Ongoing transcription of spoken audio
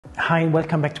Hi and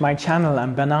welcome back to my channel.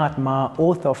 I'm Bernard Ma,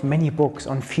 author of many books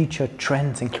on future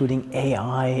trends including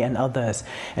AI and others.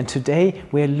 And today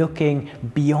we're looking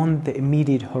beyond the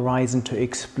immediate horizon to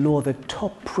explore the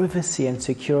top privacy and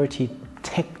security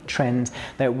tech trends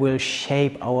that will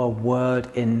shape our world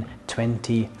in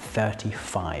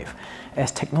 2035.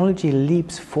 As technology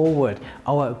leaps forward,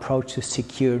 our approach to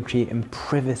security and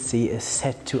privacy is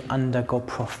set to undergo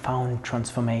profound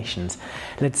transformations.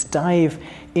 Let's dive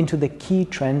into the key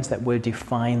trends that will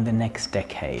define the next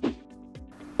decade.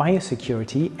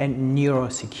 Biosecurity and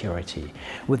neurosecurity.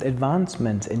 With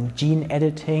advancements in gene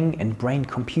editing and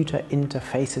brain-computer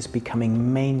interfaces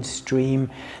becoming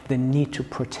mainstream, the need to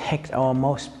protect our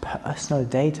most personal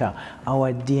data,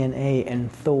 our DNA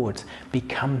and thoughts,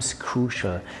 becomes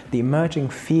crucial. The emerging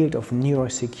field of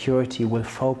neurosecurity will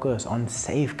focus on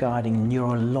safeguarding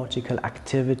neurological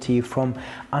activity from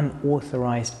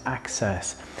unauthorized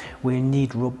access. We'll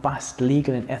need robust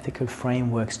legal and ethical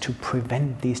frameworks to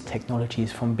prevent these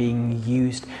technologies from being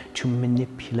used to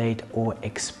manipulate or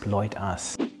exploit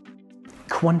us.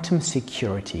 Quantum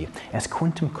security. As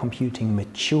quantum computing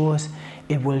matures,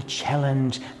 it will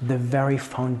challenge the very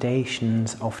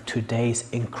foundations of today's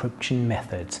encryption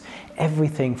methods.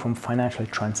 Everything from financial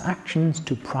transactions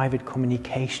to private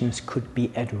communications could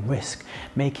be at risk,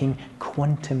 making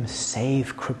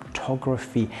quantum-safe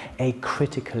cryptography a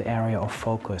critical area of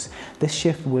focus. This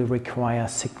shift will require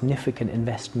significant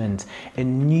investment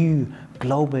in new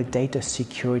global data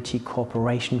security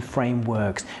cooperation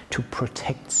frameworks to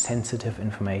protect sensitive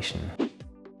information.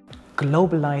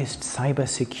 Globalized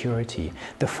cybersecurity.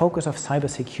 The focus of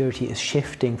cybersecurity is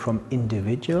shifting from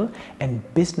individual and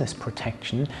business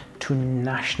protection to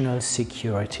national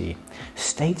security.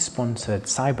 State-sponsored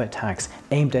cyber attacks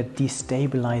aimed at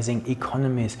destabilizing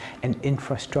economies and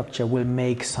infrastructure will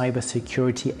make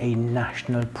cybersecurity a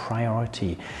national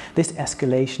priority. This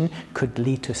escalation could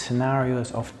lead to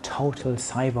scenarios of total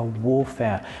cyber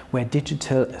warfare, where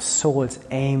digital assaults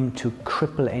aim to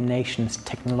cripple a nation's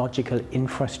technological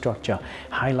infrastructure,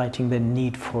 highlighting the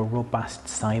need for robust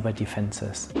cyber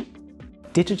defenses.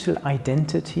 Digital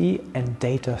identity and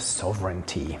data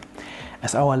sovereignty.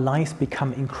 As our lives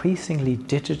become increasingly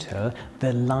digital,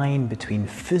 the line between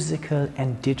physical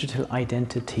and digital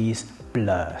identities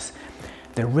blurs.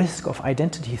 The risk of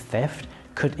identity theft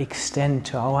could extend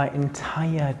to our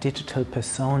entire digital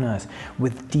personas,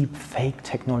 with deep fake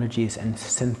technologies and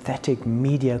synthetic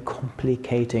media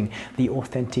complicating the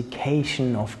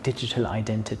authentication of digital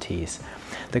identities.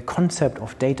 The concept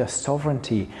of data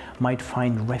sovereignty might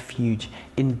find refuge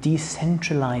in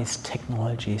decentralized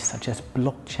technologies such as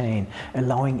blockchain,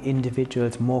 allowing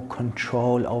individuals more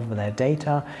control over their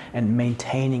data and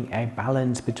maintaining a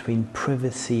balance between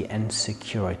privacy and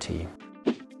security.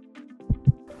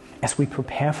 As we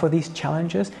prepare for these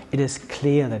challenges, it is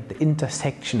clear that the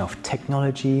intersection of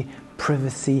technology,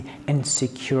 privacy and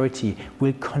security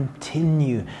will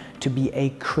continue to be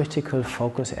a critical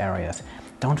focus areas.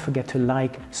 Don't forget to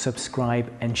like,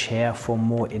 subscribe and share for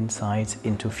more insights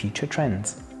into future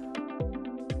trends.